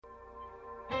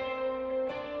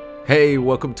Hey,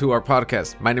 welcome to our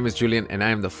podcast. My name is Julian and I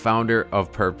am the founder of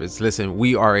Purpose. Listen,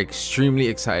 we are extremely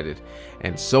excited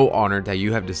and so honored that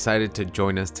you have decided to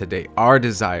join us today. Our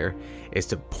desire is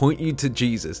to point you to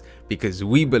Jesus because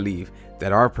we believe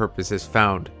that our purpose is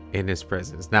found in His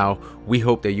presence. Now, we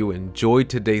hope that you enjoyed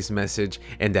today's message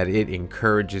and that it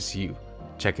encourages you.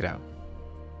 Check it out.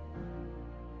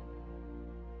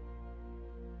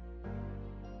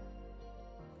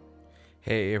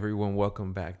 Hey everyone,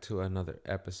 welcome back to another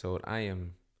episode. I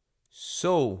am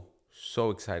so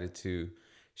excited to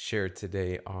share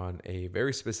today on a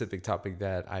very specific topic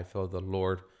that I felt the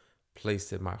Lord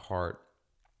placed in my heart.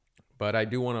 But I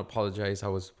do want to apologize. I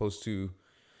was supposed to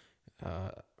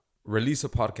release a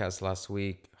podcast last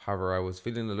week. However, I was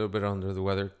feeling a little bit under the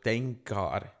weather. Thank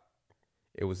God.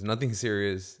 It was nothing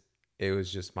serious. It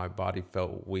was just my body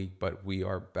felt weak, but we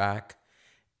are back.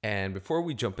 And before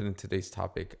we jump into today's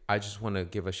topic, I just want to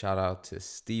give a shout out to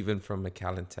Steven from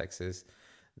McAllen, Texas,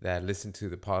 that listened to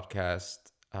the podcast,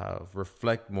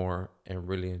 Reflect More, and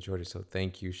really enjoyed it. So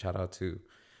thank you. Shout out to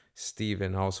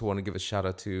Steven. I also want to give a shout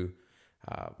out to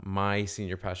my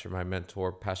senior pastor, my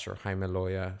mentor, Pastor Jaime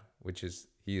Loya,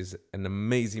 he is an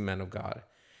amazing man of God,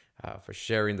 for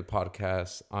sharing the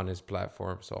podcast on his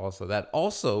platform. So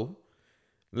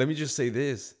let me just say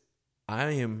this. I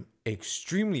am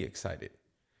extremely excited.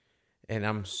 And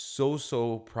I'm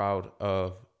so proud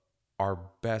of our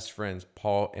best friends,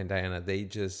 Paul and Diana. They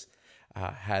just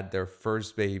had their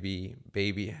first baby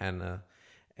Hannah.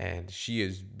 And she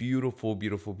is beautiful.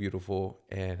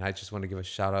 And I just want to give a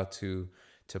shout out to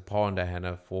Paul and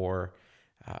Diana for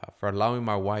allowing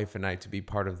my wife and I to be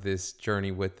part of this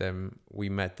journey with them. We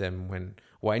met them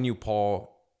I knew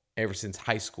Paul ever since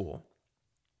high school.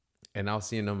 And I was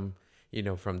seeing them,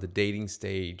 from the dating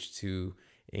stage to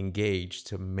engaged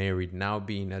to married, now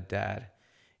being a dad.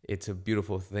 It's a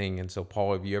beautiful thing. And so,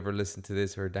 Paul, if you ever listen to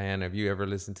this, or Diana, if you ever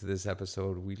listen to this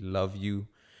episode, we love you.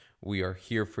 We are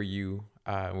here for you.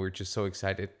 We're just so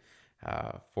excited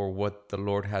for what the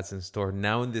Lord has in store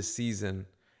now in this season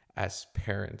as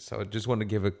parents. So I just want to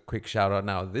give a quick shout out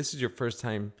now. This is your first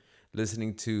time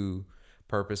listening to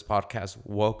Purpose Podcast.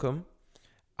 Welcome.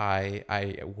 I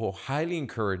will highly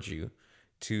encourage you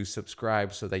to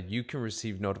subscribe so that you can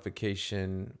receive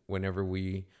notification whenever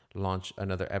we launch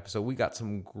another episode. We got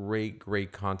some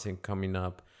great content coming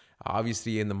up.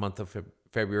 Obviously, in the month of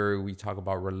February, we talk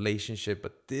about relationship,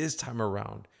 but this time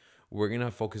around, we're going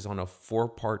to focus on a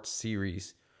 4-part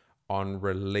series on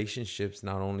relationships,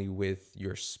 not only with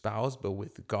your spouse, but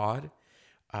with God.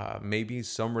 Maybe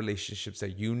some relationships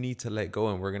that you need to let go,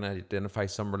 and we're going to identify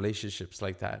some relationships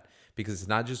like that, because it's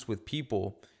not just with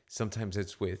people. Sometimes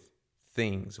it's with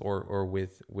things or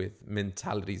with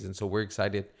mentalities. And so we're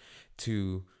excited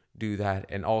to do that.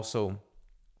 And also,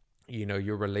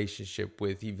 your relationship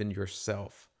with even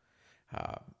yourself.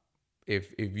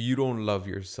 If you don't love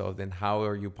yourself, then how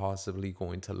are you possibly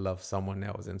going to love someone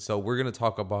else? And so we're going to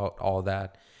talk about all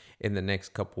that in the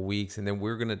next couple weeks. And then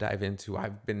we're going to dive into,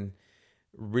 I've been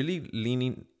really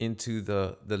leaning into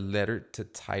the letter to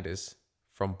Titus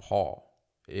from Paul.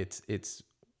 It's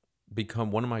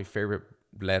become one of my favorite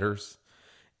letters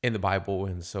in the Bible,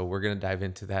 and so we're gonna dive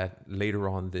into that later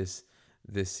on this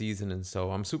season. And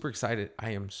so I'm super excited.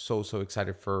 I am so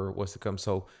excited for what's to come.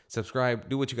 So subscribe,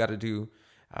 do what you got to do.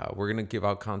 We're gonna give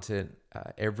out content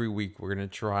every week. We're gonna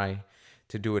try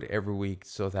to do it every week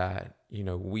so that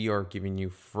we are giving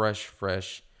you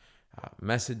fresh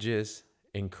messages,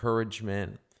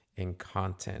 encouragement, and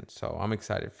content. So I'm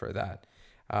excited for that.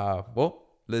 Well,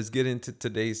 let's get into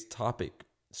today's topic.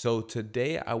 So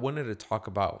today I wanted to talk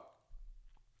about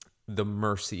the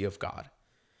mercy of God,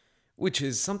 which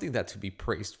is something that to be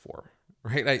praised for,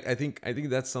 right? I think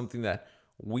that's something that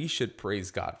we should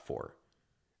praise God for,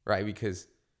 right? Because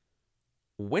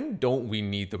when don't we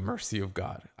need the mercy of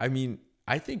God? I mean,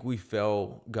 I think we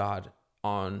fail God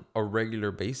on a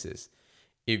regular basis.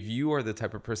 If you are the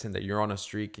type of person that you're on a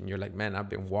streak and you're like, man, I've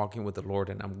been walking with the Lord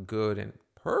and I'm good and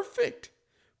perfect,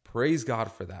 praise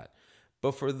God for that.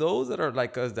 But for those that are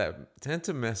like us that tend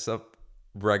to mess up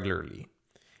regularly,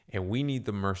 and we need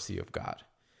the mercy of God,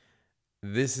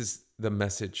 this is the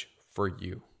message for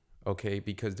you, okay?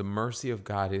 Because the mercy of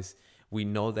God is, we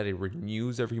know that it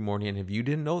renews every morning. And if you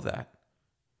didn't know that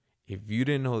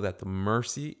the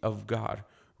mercy of God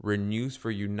renews for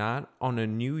you, not on a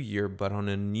new year, but on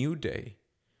a new day,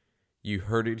 you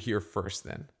heard it here first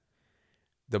then.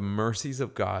 The mercies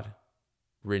of God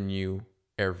renew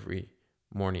every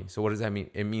morning. So what does that mean?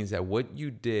 It means that what you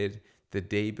did the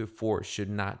day before should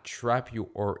not trap you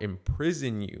or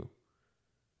imprison you,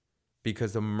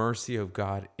 because the mercy of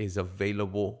God is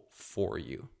available for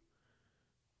you.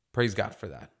 Praise God for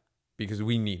that. because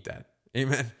we need that.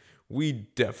 Amen. We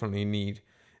definitely need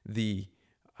the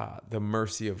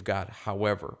mercy of God.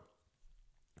 However,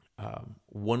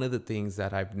 one of the things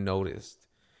that I've noticed,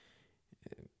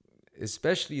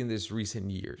 especially in this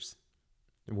recent years,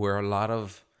 where a lot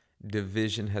of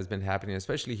division has been happening,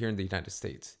 especially here in the United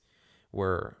States,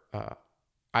 where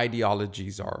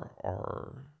ideologies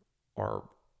are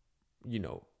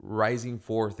rising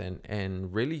forth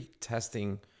and really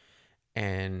testing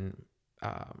and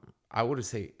I would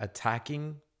say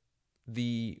attacking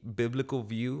the biblical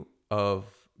view of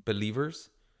believers.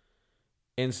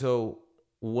 And so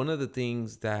one of the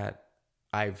things that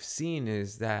I've seen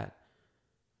is that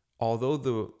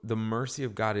although the mercy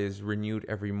of God is renewed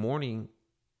every morning,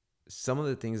 some of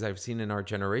the things I've seen in our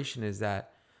generation is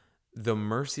that the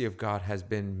mercy of God has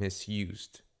been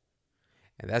misused.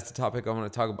 And that's the topic I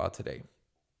want to talk about today.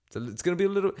 So it's going to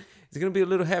be a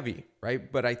little heavy,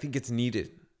 right? But I think it's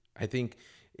needed. I think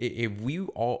if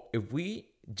we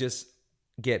just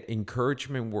get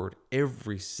encouragement word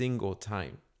every single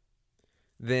time,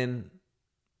 then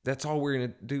that's all we're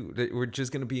going to do. We're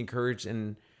just going to be encouraged,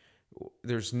 and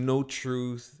there's no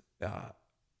truth.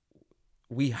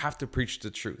 We have to preach the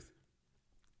truth,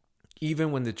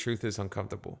 even when the truth is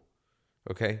uncomfortable.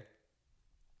 Okay?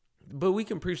 But we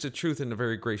can preach the truth in a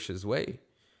very gracious way.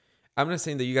 I'm not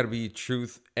saying that you got to be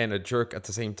truth and a jerk at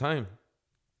the same time.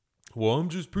 Well, I'm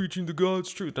just preaching the God's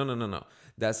truth. No.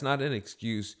 That's not an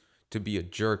excuse to be a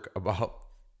jerk about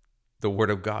the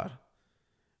word of God.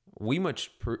 We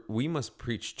must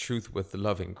preach truth with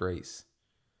love and grace.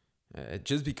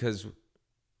 Just because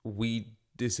we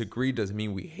disagree doesn't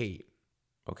mean we hate.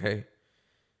 Okay?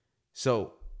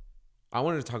 So I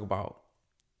wanted to talk about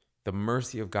the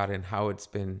mercy of God and how it's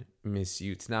been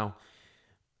misused. Now,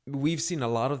 we've seen a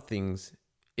lot of things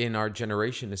in our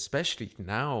generation, especially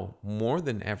now more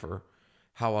than ever,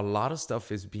 how a lot of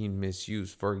stuff is being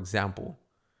misused. For example,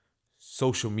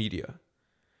 social media.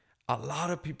 A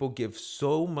lot of people give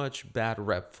so much bad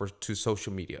rep to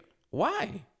social media.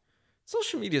 Why?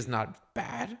 Social media is not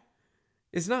bad.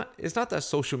 It's not that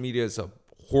social media is a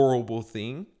horrible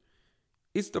thing.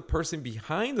 It's the person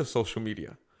behind the social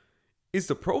media. It's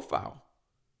the profile,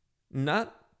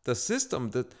 not the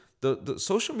system. The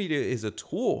social media is a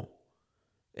tool.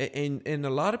 And a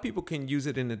lot of people can use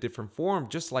it in a different form,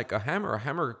 just like a hammer. A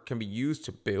hammer can be used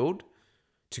to build,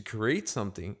 to create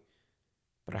something,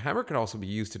 but a hammer can also be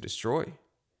used to destroy.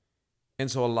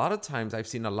 And so a lot of times I've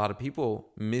seen a lot of people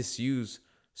misuse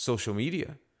social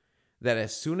media, that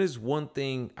as soon as one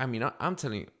thing, I'm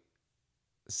telling you,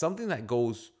 something that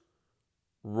goes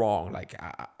wrong, like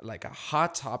a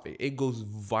hot topic, it goes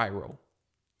viral.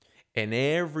 And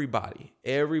everybody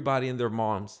and their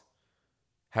moms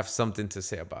have something to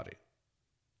say about it.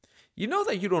 You know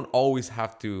that you don't always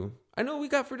have to. I know we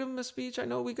got freedom of speech. I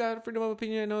know we got freedom of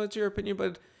opinion. I know it's your opinion,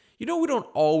 but we don't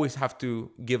always have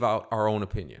to give out our own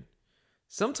opinion.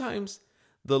 Sometimes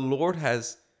the Lord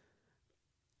has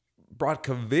brought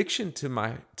conviction to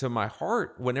my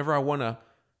heart whenever I want to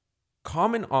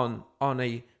comment on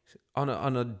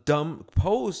a dumb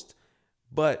post,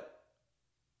 but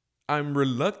I'm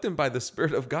reluctant by the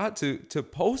Spirit of God to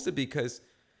post it, because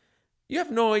you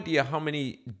have no idea how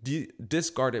many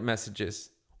discarded messages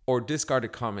or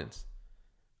discarded comments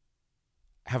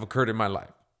have occurred in my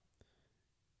life.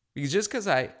 Because just because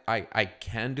I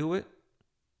can do it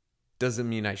doesn't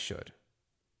mean I should.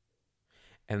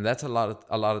 And that's a lot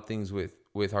of things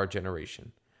with our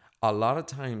generation. A lot of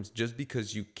times, just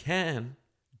because you can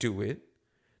do it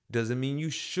doesn't mean you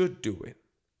should do it.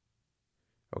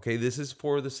 Okay, this is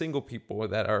for the single people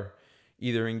that are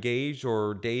either engaged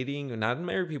or dating, or not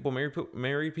married people.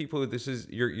 Married people, this is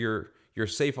you're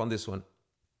safe on this one.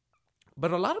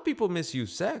 But a lot of people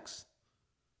misuse sex.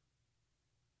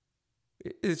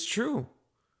 It's true.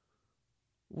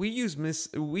 We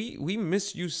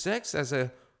misuse sex as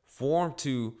a form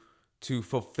to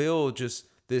fulfill just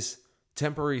this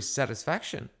temporary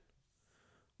satisfaction.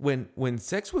 When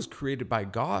sex was created by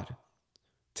God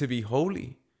to be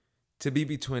holy, to be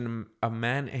between a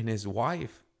man and his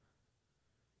wife.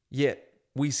 Yet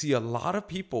we see a lot of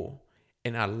people,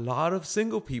 and a lot of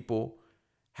single people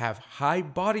have high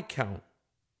body count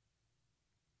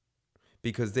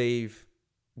because they've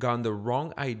gotten the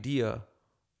wrong idea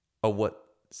of what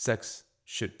sex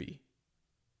should be.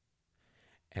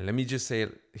 And let me just say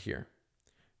it here.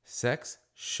 Sex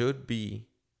should be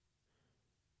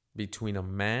between a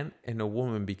man and a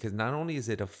woman, because not only is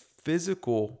it a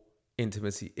physical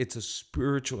intimacy, it's a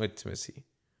spiritual intimacy.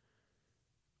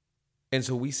 And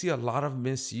so we see a lot of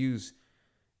misuse,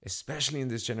 especially in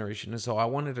this generation. And so I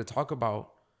wanted to talk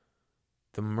about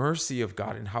the mercy of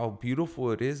God and how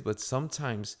beautiful it is, but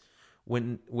sometimes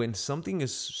When something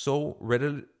is so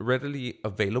readily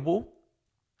available,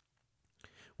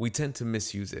 we tend to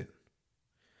misuse it.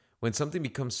 When something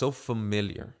becomes so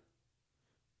familiar,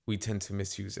 we tend to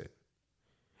misuse it.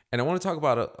 And I want to talk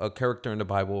about a character in the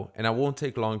Bible, and I won't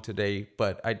take long today,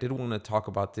 but I did want to talk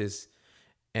about this,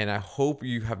 and I hope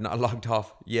you have not logged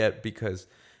off yet, because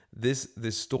this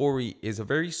story is a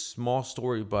very small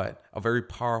story, but a very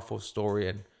powerful story.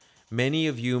 And many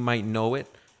of you might know it.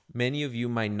 Many of you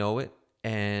might know it,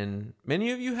 and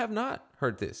many of you have not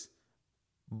heard this.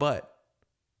 But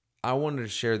I wanted to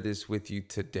share this with you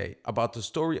today about the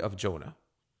story of Jonah.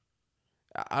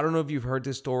 I don't know if you've heard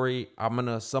this story. I'm going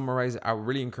to summarize it. I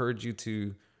really encourage you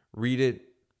to read it,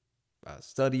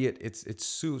 study it. It's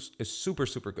super,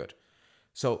 super good.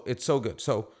 So it's so good.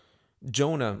 So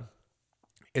Jonah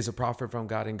is a prophet from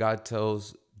God, and God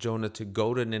tells Jonah to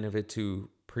go to Nineveh to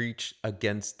preach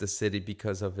against the city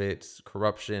because of its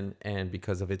corruption and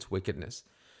because of its wickedness.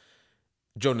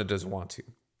 Jonah doesn't want to.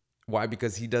 Why?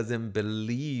 Because he doesn't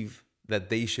believe that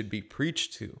they should be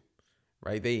preached to,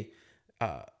 right?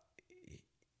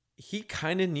 He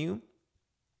kind of knew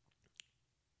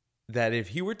that if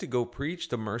he were to go preach,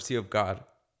 the mercy of God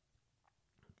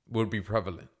would be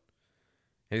prevalent.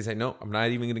 And he said, no, I'm not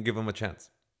even going to give him a chance.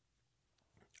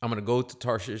 I'm going to go to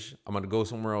Tarshish. I'm going to go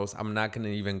somewhere else. I'm not going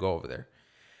to even go over there.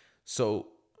 So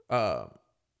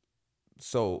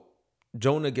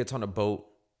Jonah gets on a boat.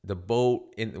 The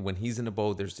boat, when he's in the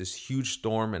boat, there's this huge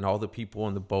storm, and all the people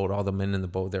in the boat, all the men in the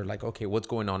boat, they're like, okay, what's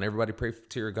going on? Everybody pray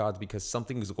to your gods because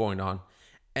something is going on.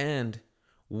 And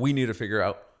we need to figure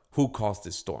out who caused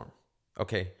this storm.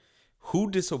 Okay. Who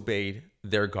disobeyed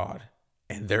their God,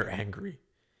 and they're angry.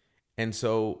 And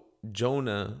so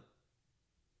Jonah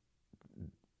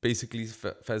basically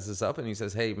fezzes up and he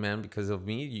says, hey man, because of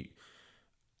me,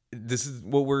 this is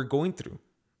what we're going through.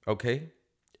 Okay.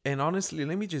 And honestly,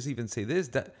 let me just even say this,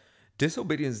 that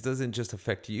disobedience doesn't just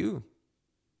affect you.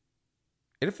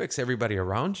 It affects everybody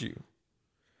around you.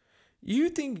 You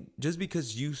think just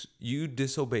because you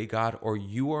disobey God, or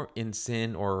you are in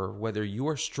sin, or whether you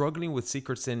are struggling with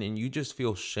secret sin and you just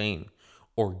feel shame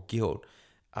or guilt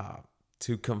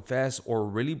to confess or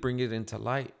really bring it into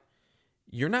light,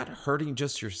 you're not hurting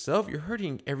just yourself. You're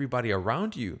hurting everybody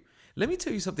around you. Let me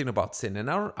tell you something about sin.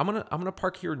 And I'm gonna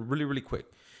park here really, really quick,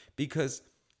 because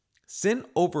sin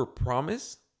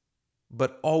overpromise,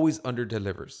 but always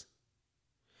underdelivers.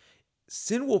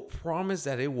 Sin will promise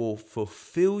that it will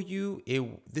fulfill you.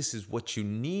 This is what you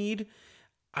need.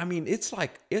 I mean, it's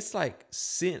like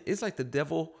sin. It's like the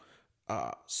devil,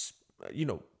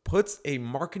 puts a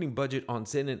marketing budget on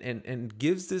sin and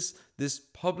gives this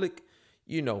public,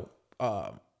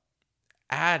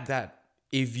 ad that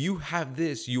if you have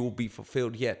this, you will be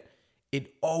fulfilled. Yet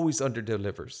it always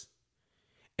underdelivers.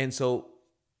 And so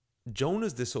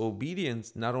Jonah's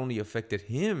disobedience not only affected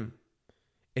him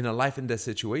in a life and death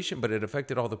situation, but it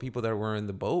affected all the people that were in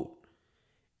the boat.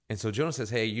 And so Jonah says,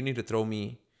 hey, you need to throw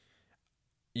me,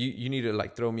 you need to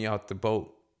throw me out the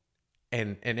boat,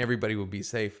 and everybody will be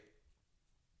safe.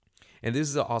 And this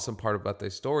is the awesome part about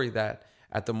this story, that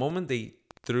at the moment they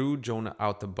threw Jonah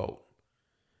out the boat,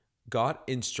 God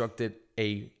instructed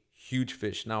a huge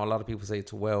fish. Now, a lot of people say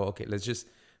it's a whale. Okay, let's just,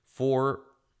 for,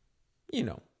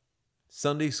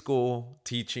 Sunday school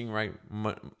teaching, right?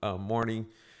 Morning,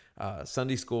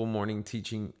 Sunday school morning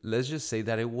teaching. Let's just say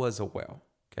that it was a whale.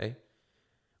 Okay.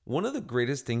 One of the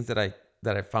greatest things that I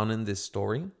found in this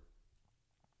story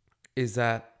is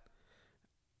that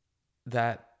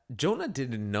Jonah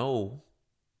didn't know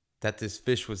that this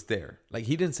fish was there. Like,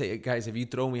 he didn't say, hey, guys, if you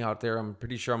throw me out there, I'm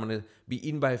pretty sure I'm going to be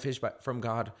eaten by a fish from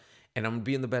God, and I'm going to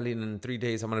be in the belly, and in 3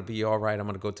 days, I'm going to be all right. I'm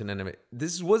going to go to Nineveh.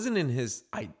 This wasn't in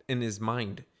his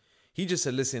mind. He just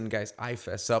said, listen, guys, I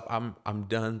fess up. I'm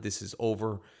done. This is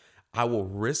over. I will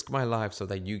risk my life so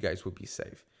that you guys will be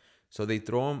safe. So they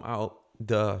throw him out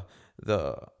the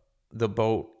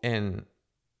boat, and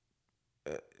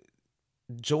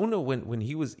Jonah, when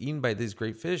he was eaten by this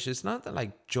great fish, it's not that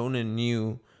like Jonah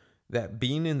knew that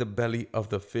being in the belly of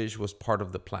the fish was part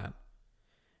of the plan.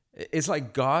 It's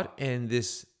like God and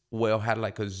this whale had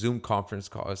like a Zoom conference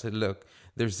call. I said, look,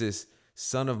 there's this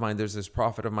son of mine, there's this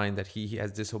prophet of mine that he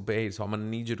has disobeyed. So I'm going to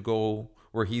need you to go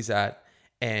where he's at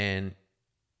and,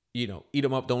 eat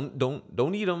him up.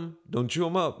 Don't eat him. Don't chew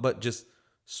him up, but just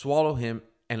swallow him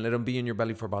and let him be in your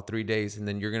belly for about 3 days. And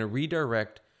then you're going to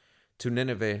redirect to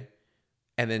Nineveh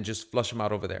and then just flush him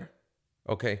out over there.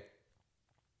 Okay.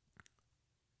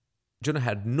 Jonah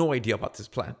had no idea about this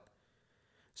plan.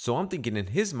 So I'm thinking in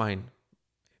his mind,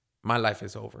 my life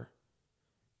is over.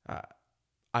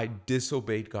 I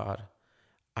disobeyed God.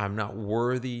 I'm not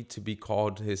worthy to be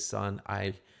called his son.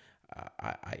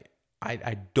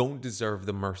 I don't deserve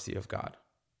the mercy of God,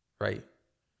 right?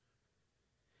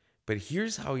 But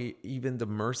here's how even the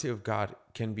mercy of God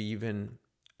can be even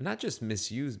not just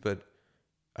misused, but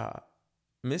uh,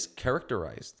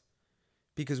 mischaracterized.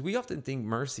 Because we often think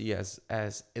mercy as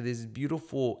this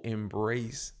beautiful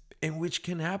embrace, in which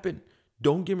can happen.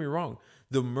 Don't get me wrong.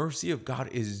 The mercy of God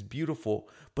is beautiful,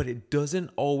 but it doesn't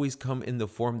always come in the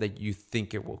form that you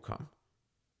think it will come.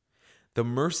 The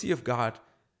mercy of God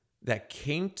that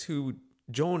came to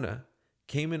Jonah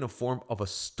came in a form of a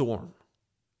storm.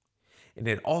 And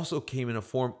it also came in a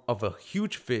form of a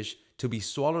huge fish to be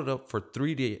swallowed up for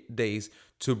 3 days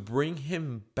to bring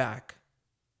him back.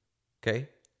 Okay?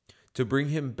 To bring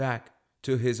him back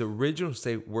to his original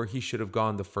state where he should have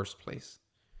gone in the first place.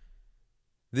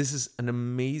 This is an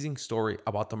amazing story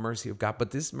about the mercy of God,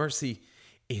 but this mercy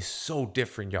is so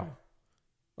different, y'all.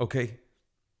 Okay?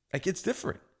 Like, it's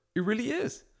different. It really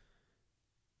is.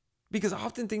 Because I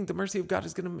often think the mercy of God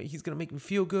he's gonna make me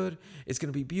feel good. It's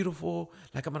gonna be beautiful.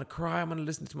 Like, I'm gonna cry. I'm gonna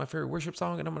listen to my favorite worship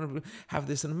song, and I'm gonna have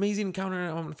this amazing encounter. And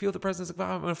I'm gonna feel the presence of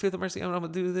God. I'm gonna feel the mercy. I'm gonna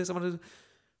do this. It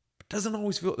doesn't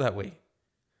always feel that way.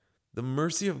 The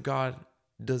mercy of God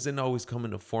doesn't always come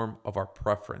in the form of our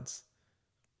preference.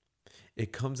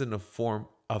 It comes in the form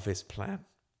of his plan.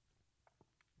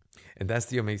 And that's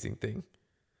the amazing thing.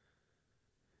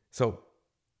 So,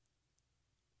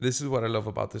 this is what I love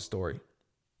about this story.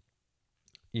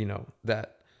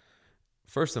 That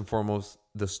first and foremost,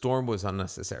 the storm was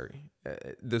unnecessary.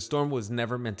 The storm was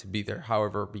never meant to be there.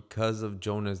 However, because of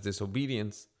Jonah's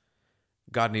disobedience,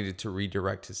 God needed to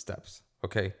redirect his steps.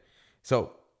 Okay.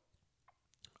 So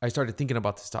I started thinking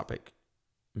about this topic,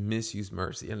 misuse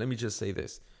mercy. And let me just say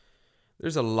this.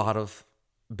 There's a lot of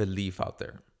belief out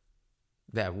there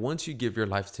that once you give your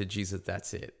life to Jesus,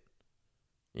 that's it.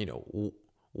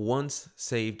 Once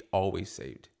saved, always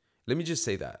saved. Let me just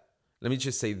say that. Let me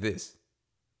just say this.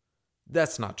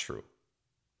 That's not true.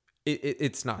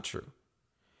 It's not true.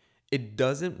 It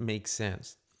doesn't make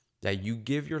sense that you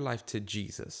give your life to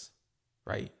Jesus,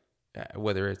 right?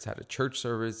 Whether it's at a church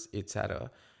service, it's at a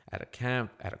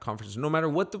camp, at a conference, no matter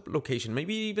what the location,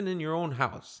 maybe even in your own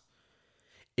house.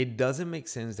 It doesn't make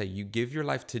sense that you give your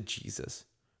life to Jesus,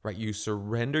 right? You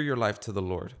surrender your life to the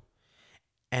Lord.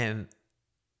 And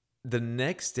the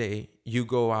next day you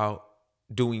go out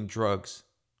doing drugs,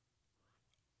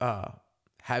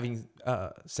 having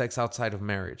sex outside of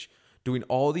marriage, doing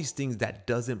all these things that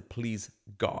doesn't please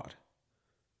God.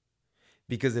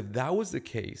 Because if that was the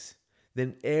case,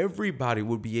 then everybody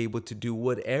would be able to do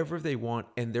whatever they want,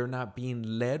 and they're not being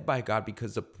led by God,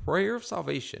 because the prayer of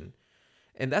salvation,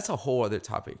 and that's a whole other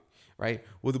topic, right?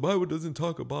 Well, the Bible doesn't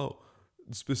talk about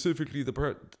specifically the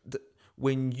prayer.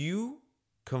 When you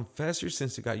confess your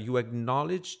sins to God, you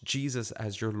acknowledge Jesus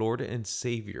as your Lord and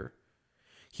Savior.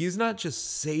 He's not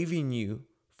just saving you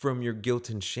from your guilt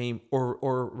and shame,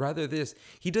 or rather this,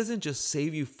 he doesn't just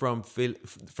save you from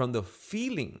the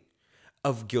feeling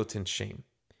of guilt and shame.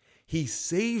 He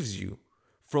saves you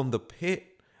from the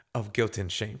pit of guilt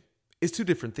and shame. It's two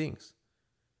different things.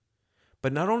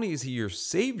 But not only is he your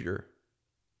Savior,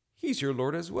 he's your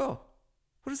Lord as well.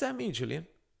 What does that mean, Julian?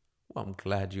 Well, I'm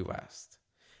glad you asked.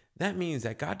 That means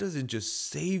that God doesn't just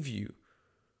save you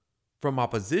from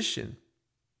opposition,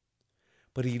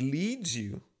 but he leads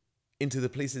you into the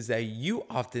places that you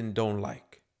often don't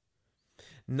like.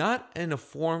 Not in a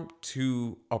form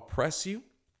to oppress you,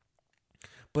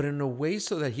 but in a way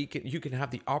so that you can have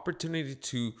the opportunity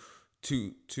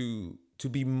to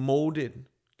be molded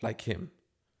like him.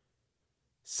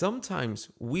 Sometimes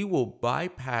we will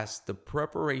bypass the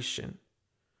preparation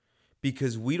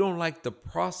because we don't like the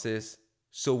process,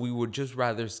 so we would just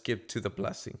rather skip to the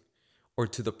blessing or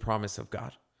to the promise of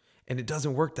God. And it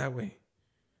doesn't work that way.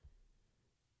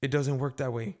 It doesn't work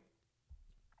that way.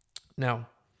 Now,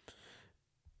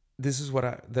 this is what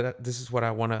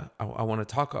I want to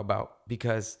talk about,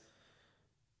 because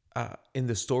in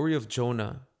the story of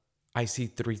Jonah, I see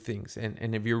three things.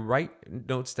 And if you write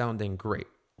notes down, then great.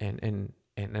 And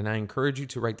I encourage you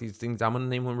to write these things. I'm going to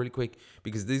name one really quick,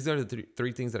 because these are the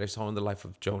three things that I saw in the life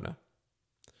of Jonah.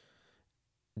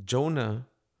 Jonah,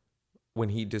 when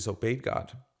he disobeyed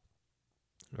God,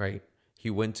 right? He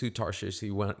went to Tarshish. He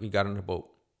got on a boat.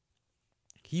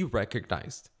 He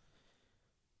recognized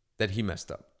that he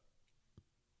messed up.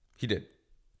 He did.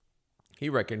 He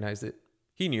recognized it.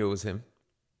 He knew it was him.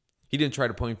 He didn't try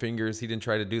to point fingers. He didn't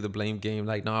try to do the blame game.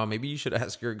 Like, no, maybe you should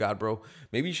ask your God, bro.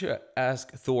 Maybe you should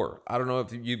ask Thor. I don't know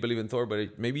if you believe in Thor,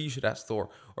 but maybe you should ask Thor.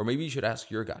 Or maybe you should ask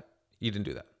your God. He didn't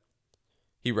do that.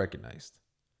 He recognized.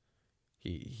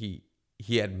 He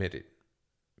admitted,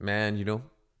 man,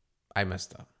 I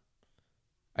messed up.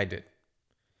 I did.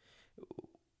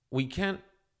 we can't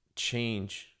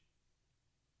change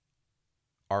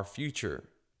our future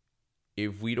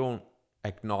if we don't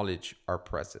acknowledge our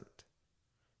present.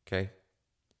 Okay?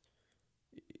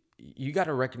 You got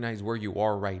to recognize where you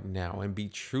are right now and be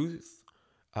truth.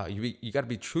 You got to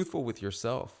be truthful with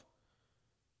yourself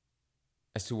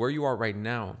as to where you are right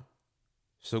now,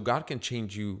 so God can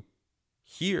change you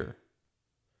here,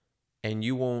 and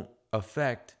you won't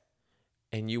affect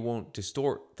and you won't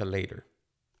distort the later.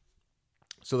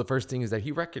 So the first thing is that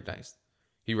he recognized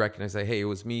that, hey, it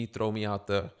was me. Throw me out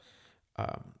the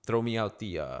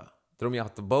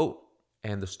boat,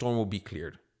 and the storm will be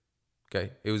cleared.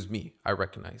 Okay, it was me. I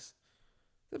recognize.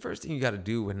 The first thing you got to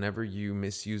do whenever you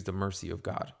misuse the mercy of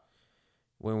God,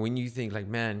 when you think like,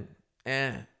 man,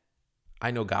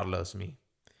 I know God loves me.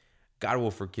 God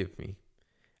will forgive me.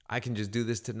 I can just do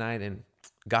this tonight and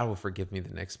God will forgive me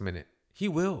the next minute. He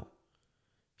will.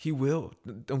 He will.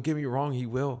 Don't get me wrong, he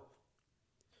will.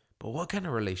 But what kind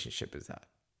of relationship is that?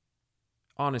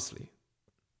 Honestly,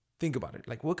 think about it.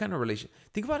 Like, what kind of relationship?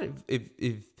 Think about it.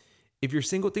 If you're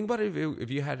single, think about it. If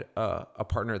you had a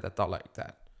partner that thought like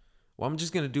that. Well, I'm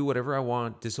just going to do whatever I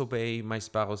want, disobey my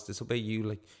spouse, disobey you.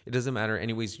 Like, it doesn't matter.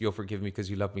 Anyways, you'll forgive me because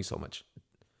you love me so much.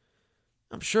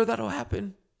 I'm sure that'll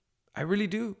happen. I really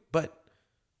do. But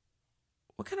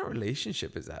what kind of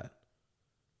relationship is that?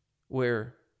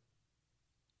 Where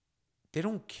they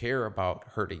don't care about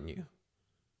hurting you.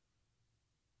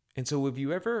 And so if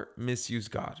you ever misuse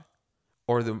God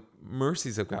or the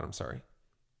mercies of God,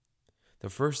 the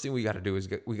first thing we got to do is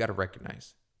we got to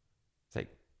recognize. It's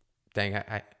like, dang,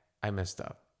 I messed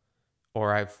up.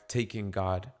 Or I've taken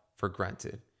God for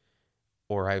granted.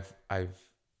 Or I've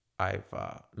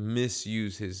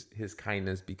misused his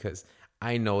kindness because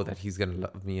I know that he's going to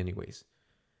love me anyways.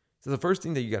 So the first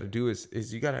thing that you got to do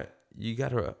is you got to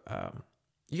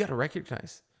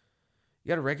recognize. You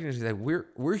got to recognize that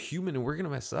we're human and we're going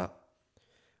to mess up.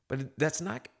 But that's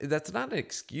not an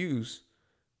excuse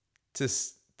to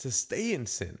stay in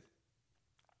sin.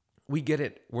 We get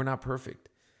it. We're not perfect.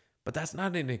 But that's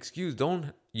not an excuse.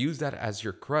 Don't use that as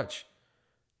your crutch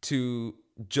to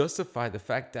justify the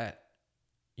fact that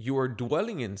you are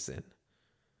dwelling in sin.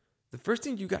 The first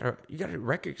thing you gotta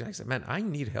recognize that, man, I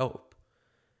need help.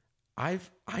 I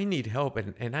need help,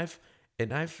 and I've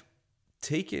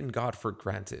taken God for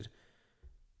granted.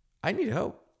 I need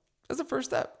help. That's the first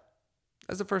step.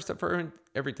 That's the first step for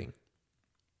everything.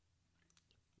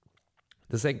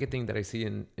 The second thing that I see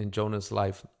in Jonah's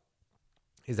life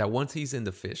is that once he's in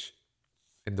the fish,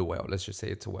 in the well, let's just say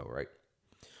it's a well, right?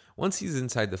 Once he's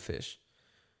inside the fish,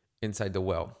 inside the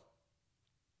well,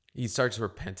 he starts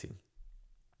repenting.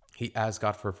 He asks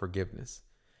God for forgiveness.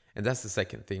 And that's the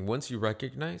second thing. Once you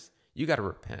recognize, you got to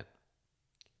repent.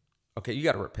 Okay, you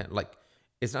got to repent. Like,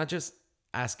 it's not just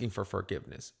asking for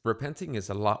forgiveness. Repenting is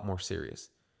a lot more serious.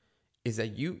 Is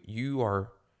that you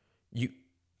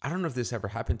I don't know if this ever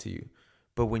happened to you,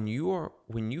 but when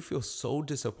you feel so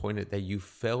disappointed that you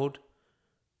failed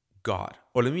God,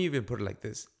 or let me even put it like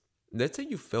this. Let's say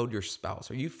you failed your spouse,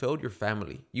 or you failed your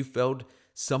family. You failed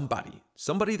somebody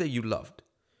that you loved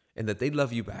and that they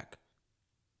love you back.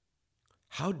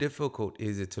 How difficult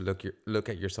is it to look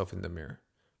at yourself in the mirror?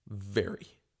 Very.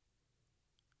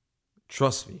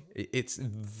 Trust me, it's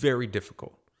very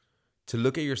difficult to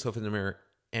look at yourself in the mirror,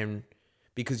 and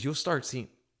because you'll start seeing,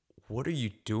 what are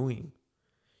you doing?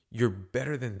 You're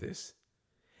better than this.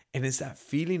 And it's that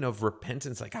feeling of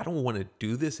repentance, like, I don't want to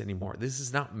do this anymore. This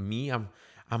is not me. I'm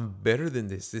better than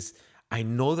this. I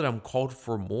know that I'm called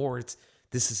for more.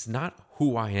 This is not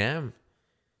who I am.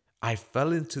 I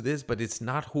fell into this, but it's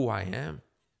not who I am.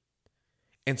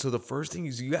 And so the first thing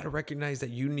is you got to recognize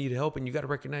that you need help, and you got to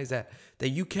recognize that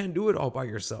you can't do it all by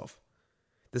yourself.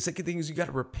 The second thing is you got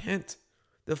to repent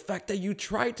the fact that you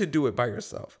tried to do it by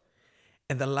yourself.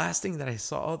 And the last thing that I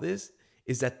saw this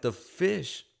is that the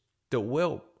fish, the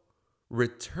whale,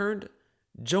 returned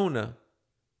Jonah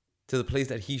to the place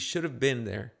that he should have been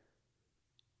there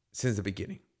since the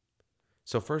beginning.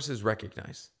 So first is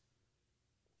recognize.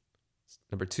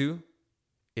 Number 2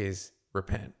 is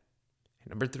repent. And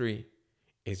number 3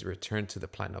 is return to the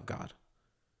plan of God.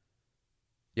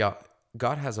 Yeah,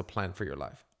 God has a plan for your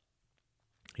life.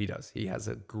 He does. He has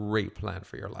a great plan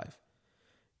for your life.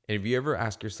 And if you ever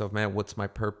ask yourself, man, what's my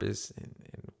purpose? And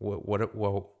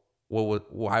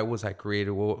why was I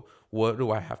created? What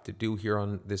do I have to do here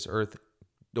on this earth?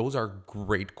 Those are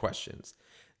great questions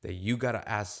that you got to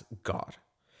ask God.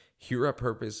 Here at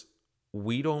Purpose,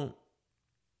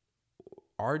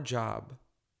 our job,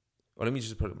 or let me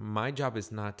just put it, my job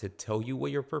is not to tell you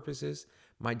what your purpose is.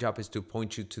 My job is to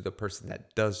point you to the person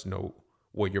that does know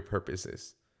what your purpose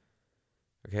is.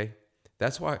 Okay?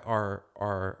 That's why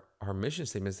our mission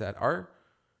statement is that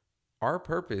our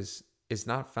purpose is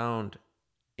not found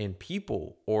in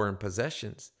people or in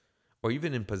possessions or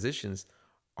even in positions.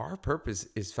 Our purpose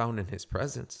is found in his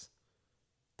presence.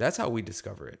 That's how we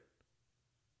discover it.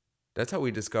 That's how we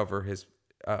discover his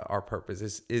our purpose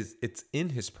is it's in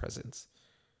his presence.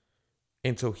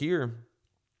 And so here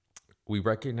we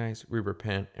recognize, we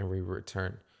repent, and we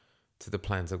return to the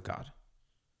plans of God.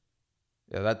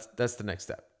 Yeah, that's the next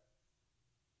step.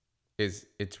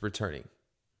 It's returning.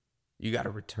 You got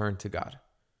to return to God.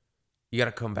 You got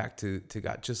to come back to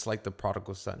God, just like the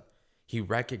prodigal son. He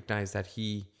recognized that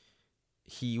he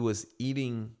was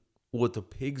eating what the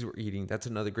pigs were eating. That's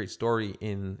another great story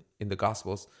in the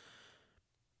Gospels.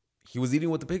 He was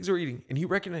eating what the pigs were eating, and he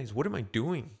recognized, what am I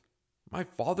doing? My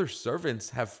father's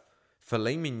servants have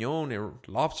filet mignon and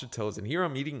lobster tails, and here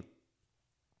I'm eating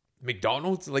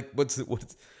McDonald's. Like,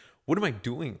 what am I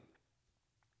doing?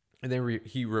 And then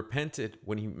he repented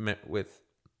when he met with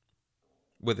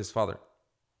his father,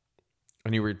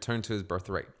 and he returned to his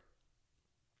birthright.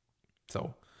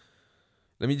 So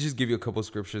let me just give you a couple of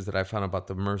scriptures that I found about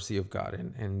the mercy of God,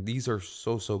 and these are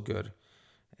so good.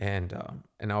 And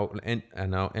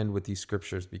I'll end with these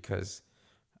scriptures because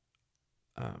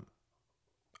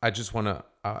I just want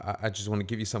to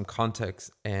give you some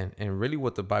context and really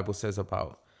what the Bible says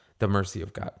about the mercy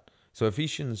of God. So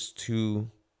Ephesians 2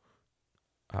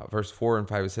 verse 4 and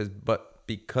 5, it says, "But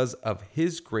because of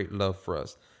his great love for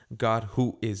us, God,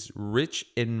 who is rich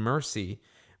in mercy,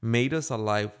 made us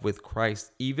alive with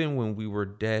Christ even when we were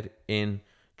dead in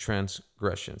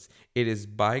transgressions. It is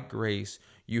by grace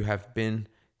you have been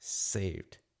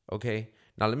saved." Okay?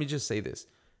 Now let me just say this.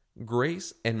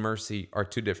 Grace and mercy are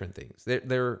two different things.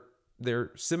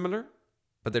 They're similar,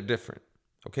 but they're different.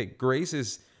 Okay? Grace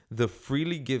is the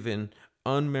freely given,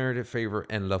 unmerited favor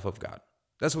and love of God.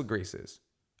 That's what grace is.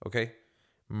 Okay?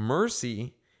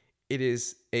 Mercy, it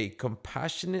is a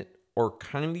compassionate or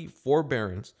kindly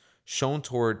forbearance shown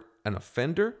toward an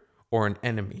offender or an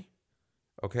enemy.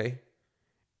 Okay?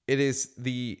 It is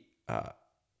the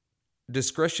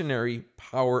discretionary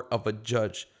power of a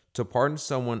judge to pardon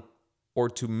someone or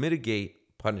to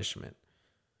mitigate punishment.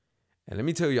 And let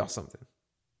me tell y'all something.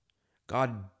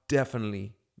 God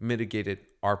definitely mitigated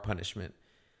our punishment.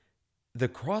 The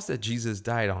cross that Jesus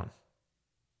died on,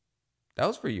 that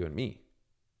was for you and me.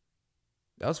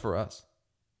 That was for us.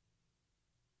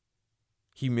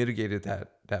 He mitigated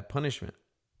that punishment.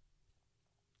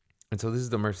 And so this is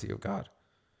the mercy of God.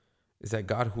 Is that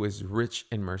God who is rich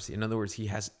in mercy. In other words, he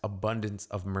has abundance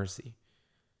of mercy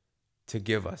to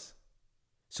give us.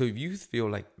 So if you feel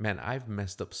like, man, I've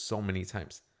messed up so many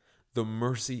times, the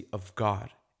mercy of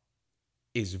God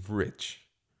is rich.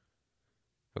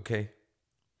 Okay?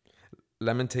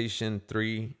 Lamentation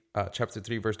 3, chapter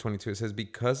 3, verse 22, it says,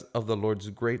 "Because of the Lord's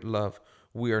great love,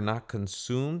 we are not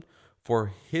consumed, for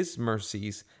his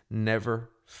mercies never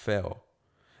fail.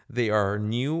 They are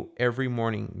new every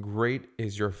morning. Great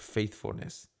is your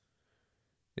faithfulness."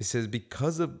 It says,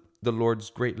 because of the Lord's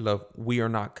great love, we are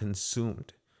not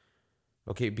consumed.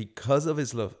 Okay, because of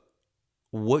his love,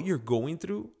 what you're going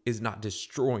through is not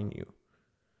destroying you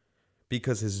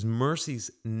because his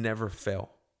mercies never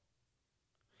fail.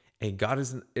 And God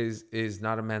is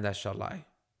not a man that shall lie.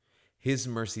 His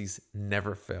mercies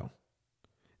never fail.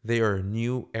 They are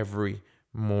new every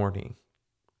morning.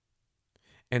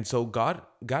 And so God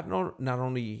not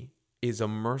only is a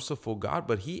merciful God,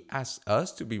 but he asks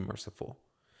us to be merciful.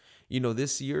 You know,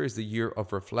 this year is the year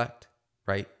of reflect,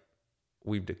 right?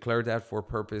 We've declared that for a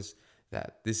purpose,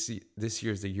 that this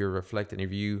year is the year of reflect. And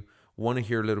if you want to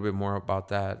hear a little bit more about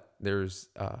that, there's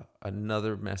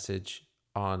another message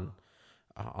on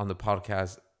the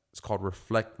podcast. It's called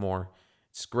Reflect More.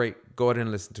 It's great. Go ahead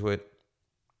and listen to it.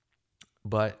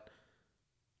 But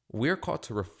we're called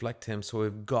to reflect him. So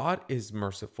if God is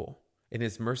merciful and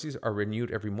his mercies are renewed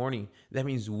every morning, that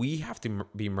means we have to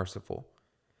be merciful.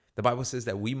 The Bible says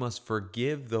that we must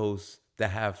forgive those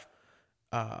that have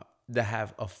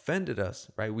offended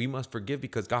us, right? We must forgive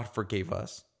because God forgave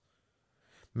us.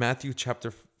 Matthew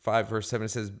chapter 5, verse 7, it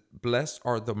says, "Blessed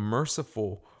are the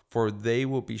merciful, for they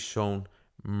will be shown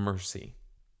mercy."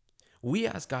 We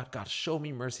ask God, God, show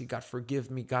me mercy. God, forgive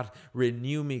me. God,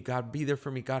 renew me. God, be there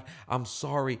for me. God, I'm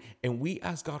sorry. And we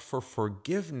ask God for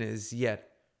forgiveness.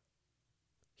 Yet,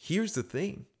 here's the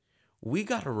thing. We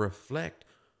got to reflect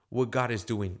what God is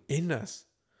doing in us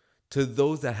to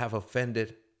those that have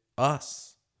offended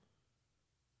us.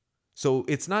 So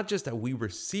it's not just that we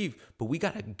receive, but we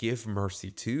got to give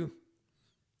mercy too.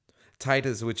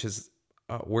 Titus, which is,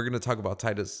 we're going to talk about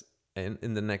Titus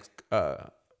in the next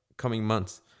coming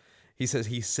months. He says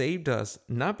he saved us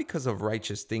not because of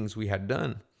righteous things we had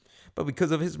done, but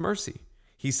because of his mercy.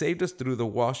 He saved us through the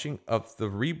washing of the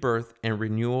rebirth and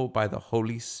renewal by the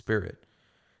Holy Spirit.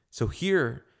 So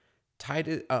here,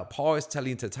 Paul is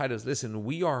telling to Titus, listen,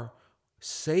 we are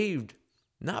saved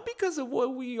not because of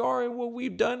what we are and what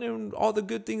we've done and all the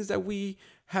good things that we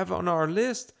have on our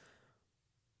list,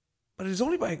 but it's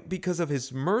only because of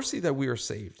his mercy that we are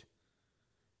saved.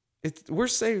 We're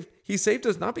saved. He saved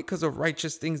us not because of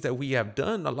righteous things that we have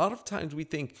done. A lot of times we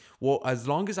think, well, as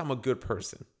long as I'm a good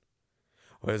person,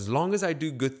 or as long as I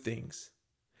do good things,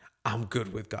 I'm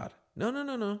good with God.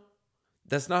 No.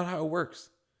 That's not how it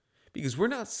works. Because we're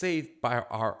not saved by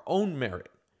our own merit.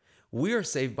 We are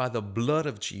saved by the blood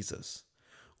of Jesus.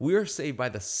 We are saved by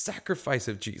the sacrifice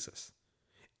of Jesus.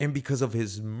 And because of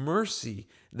his mercy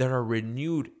that are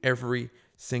renewed every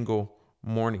single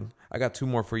morning. I got two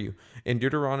more for you. In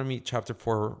Deuteronomy chapter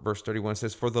 4, verse 31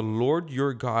 says, for the Lord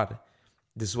your God,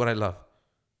 this is what I love,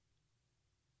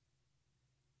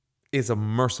 is a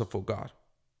merciful God.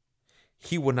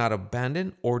 He will not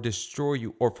abandon or destroy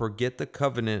you or forget the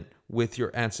covenant with your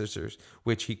ancestors,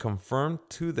 which he confirmed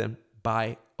to them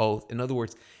by oath. In other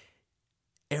words,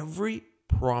 every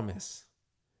promise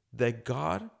that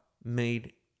God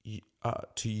made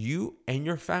to you and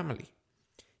your family,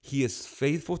 he is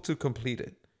faithful to complete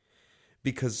it,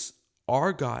 because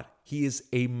our God, he is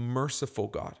a merciful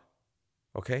God.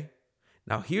 Okay?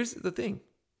 Now here's the thing.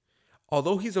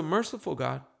 Although he's a merciful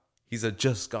God, he's a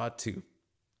just God too.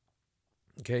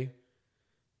 Okay?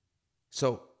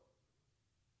 So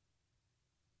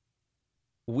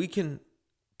we can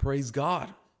praise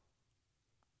God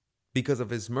because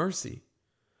of his mercy,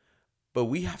 but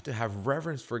we have to have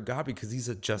reverence for God because he's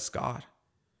a just God.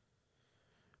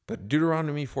 But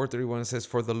Deuteronomy 4:31 says,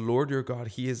 for the Lord your God,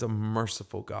 he is a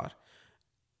merciful God.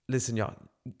 Listen, y'all,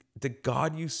 the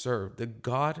God you serve, the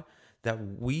God that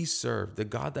we serve, the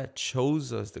God that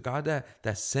chose us, the God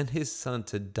that sent his son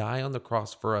to die on the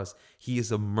cross for us, he is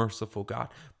a merciful God.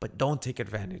 But don't take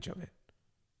advantage of it.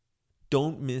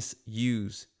 Don't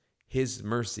misuse his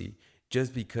mercy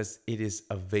just because it is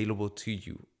available to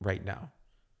you right now.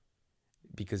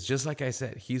 Because just like I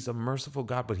said, he's a merciful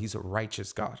God, but he's a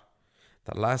righteous God.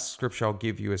 The last scripture I'll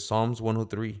give you is Psalms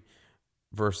 103,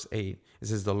 verse 8. It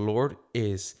says, the Lord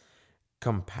is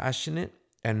compassionate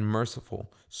and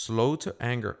merciful, slow to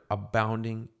anger,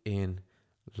 abounding in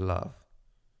love.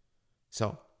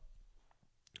 So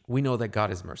we know that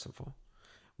God is merciful.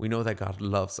 We know that God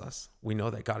loves us. We know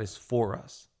that God is for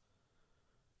us.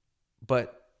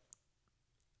 But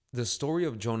the story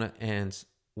of Jonah ends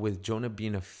with Jonah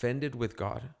being offended with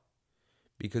God,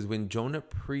 because when Jonah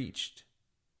preached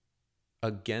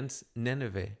against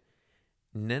Nineveh,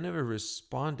 Nineveh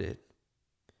responded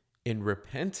in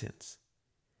repentance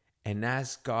and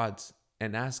asked God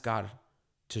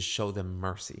to show them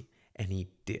mercy, and he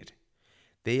did.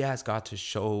 They asked God to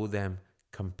show them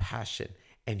compassion,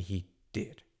 and he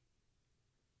did.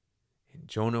 And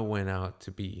Jonah went out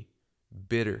to be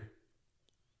bitter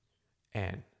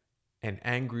and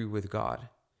angry with God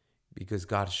because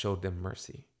God showed them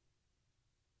mercy.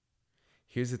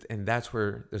 And that's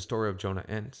where the story of Jonah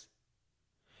ends.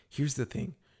 Here's the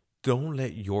thing. Don't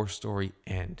let your story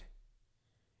end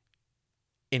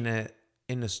in a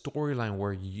storyline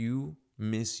where you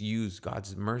misuse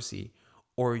God's mercy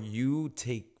or you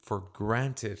take for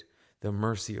granted the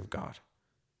mercy of God.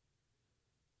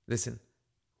 Listen,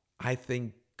 I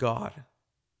thank God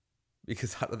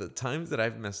because out of the times that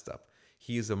I've messed up,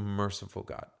 he is a merciful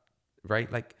God,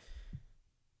 right? Like,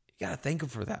 you got to thank him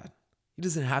for that. He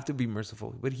doesn't have to be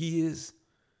merciful, but he is.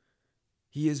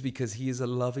 He is, because he is a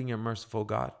loving and merciful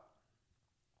God.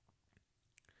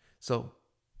 So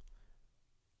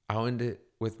I'll end it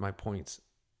with my points.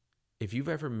 If you've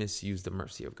ever misused the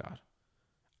mercy of God,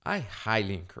 I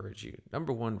highly encourage you.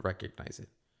 Number one, recognize it.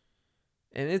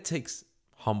 And it takes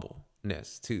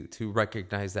humbleness to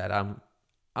recognize that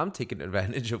I'm taking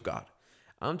advantage of God.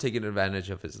 I'm taking advantage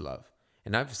of his love.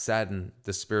 And I've saddened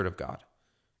the Spirit of God.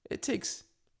 It takes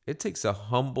a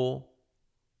humble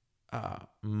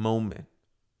moment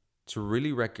to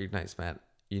really recognize, man,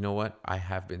 you know what? I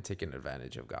have been taking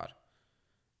advantage of God.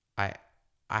 I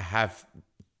have,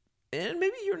 and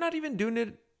maybe you're not even doing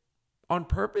it on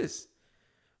purpose,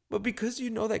 but because you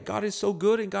know that God is so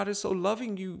good and God is so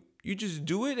loving, you just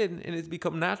do it, and it's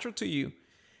become natural to you.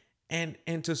 And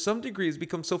to some degree, it's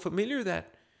become so familiar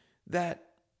that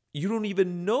you don't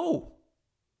even know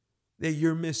that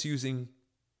you're misusing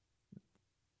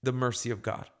the mercy of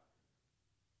God.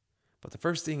 But the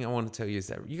first thing I want to tell you is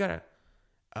that you got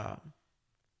to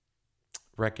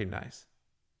recognize.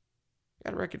 You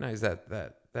got to recognize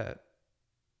that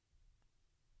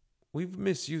we've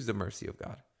misused the mercy of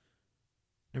God.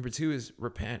 Number 2 is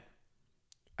repent.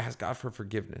 Ask God for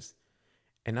forgiveness.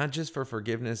 And not just for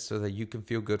forgiveness so that you can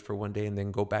feel good for one day and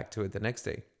then go back to it the next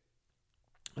day.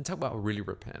 I'm talking about really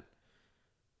repent.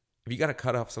 If you got to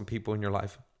cut off some people in your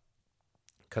life,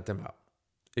 cut them out.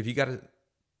 If you got to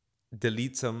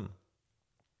delete some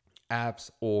apps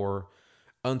or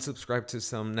unsubscribe to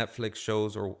some Netflix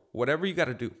shows or whatever you got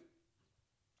to do,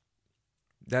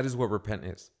 that is what repent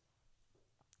is.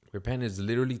 Repent is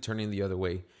literally turning the other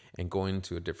way and going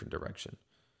into a different direction.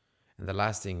 And the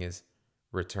last thing is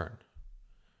return.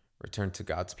 Return to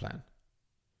God's plan.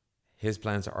 His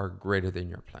plans are greater than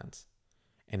your plans.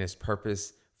 And his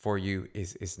purpose for you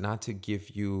is not to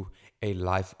give you a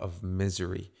life of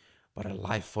misery, but a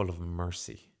life full of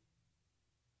mercy.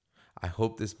 I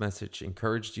hope this message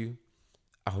encouraged you.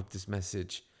 I hope this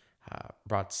message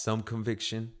brought some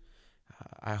conviction.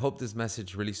 I hope this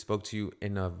message really spoke to you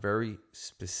in a very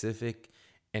specific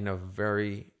and a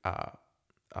very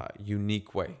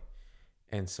unique way.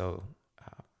 And so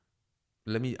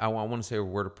I want to say a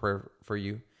word of prayer for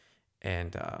you.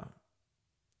 And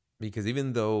because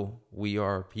even though we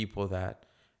are people that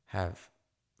have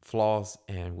flaws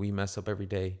and we mess up every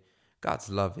day, God's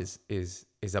love is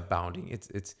abounding.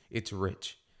 It's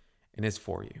rich and it's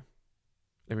for you.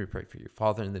 Let me pray for you.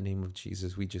 Father, in the name of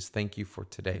Jesus, we just thank you for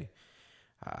today.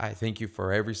 I thank you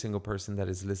for every single person that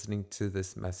is listening to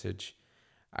this message.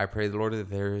 I pray, Lord, that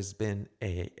there has been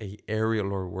a area,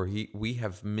 Lord, where we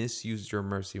have misused your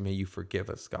mercy. May you forgive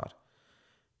us, God.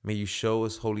 May you show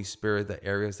us, Holy Spirit, the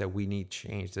areas that we need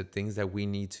change, the things that we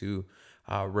need to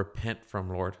repent from,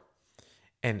 Lord.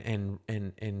 And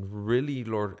really,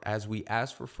 Lord, as we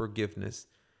ask for forgiveness,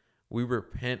 we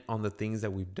repent on the things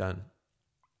that we've done.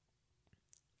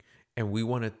 And we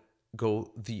want to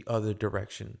go the other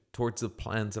direction towards the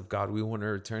plans of God. We want to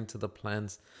return to the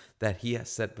plans that he has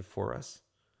set before us.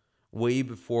 Way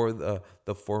before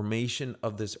the formation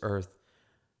of this earth,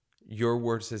 your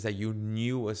word says that you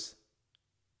knew us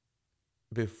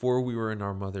before we were in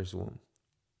our mother's womb.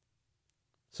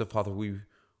 So, Father,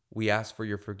 we ask for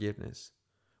your forgiveness.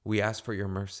 We ask for your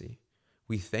mercy.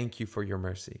 We thank you for your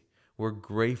mercy. We're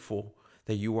grateful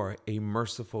that you are a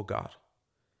merciful God.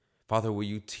 Father, will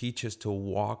you teach us to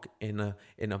walk in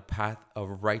a path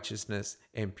of righteousness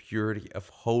and purity, of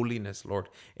holiness, Lord,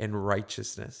 and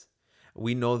righteousness.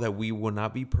 We know that we will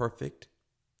not be perfect,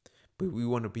 but we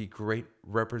want to be great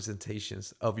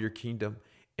representations of your kingdom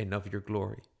and of your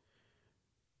glory.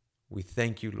 We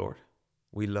thank you, Lord.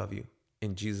 We love you.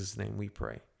 In Jesus' name we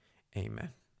pray. Amen.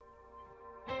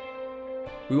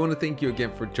 We want to thank you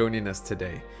again for joining us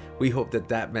today. We hope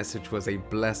that message was a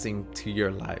blessing to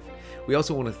your life. We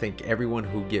also want to thank everyone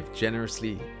who gives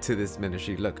generously to this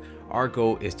ministry. Look, our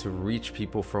goal is to reach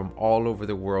people from all over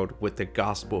the world with the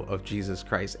gospel of Jesus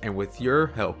Christ. And with your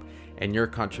help and your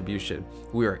contribution,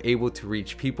 we are able to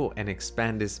reach people and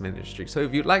expand this ministry. So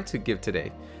if you'd like to give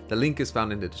today, the link is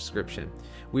found in the description.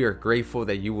 We are grateful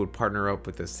that you would partner up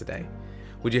with us today.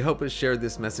 Would you help us share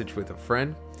this message with a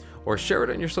friend? Or share it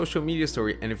on your social media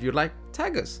story. And if you'd like,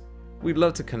 tag us. We'd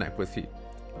love to connect with you.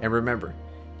 And remember,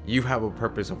 you have a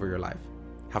purpose over your life.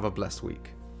 Have a blessed week.